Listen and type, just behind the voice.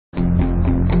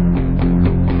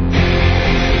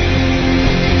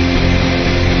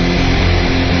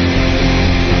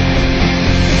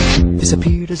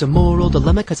disappeared as a moral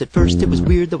dilemma, cause at first it was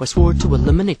weird, though I swore to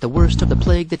eliminate the worst of the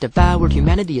plague that devoured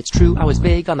humanity. It's true, I was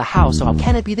vague on the how, so how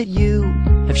can it be that you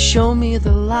have shown me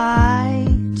the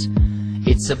light?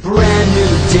 It's a brand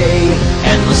new day,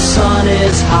 and the sun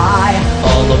is high.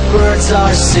 All the birds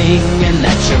are singing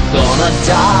that you're gonna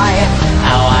die.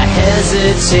 How I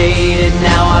hesitated,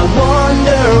 now I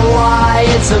wonder why.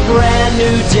 It's a brand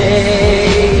new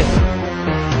day.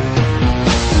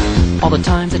 All the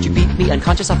times that you beat me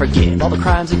unconscious I forgive. All the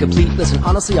crimes incomplete, listen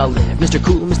honestly I'll live. Mr.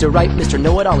 Cool, Mr. Right, Mr.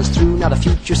 Know-It-All is through. Now the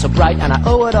future's so bright and I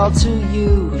owe it all to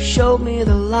you who showed me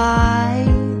the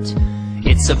light.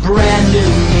 It's a brand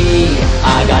new me,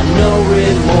 I got no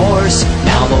remorse.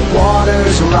 Now the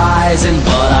water's rising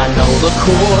but I know the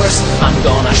course. I'm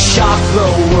gonna shock the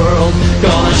world,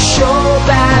 gonna show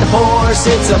that horse.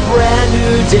 It's a brand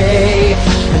new day,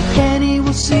 and Penny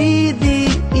will see the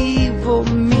evil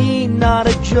me. Not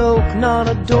a joke, not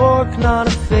a dork, not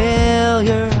a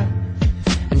failure.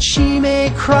 And she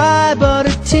may cry, but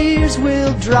her tears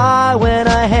will dry when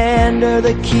I hand her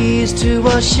the keys to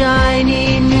a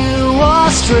shiny new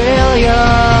Australia.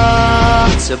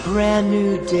 It's a brand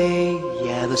new day,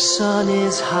 yeah, the sun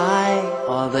is high.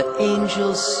 All the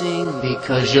angels sing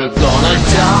because you're gonna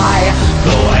die.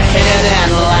 Go ahead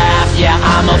and laugh, yeah,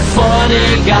 I'm a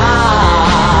funny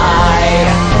guy.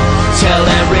 Tell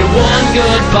everyone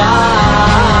goodbye.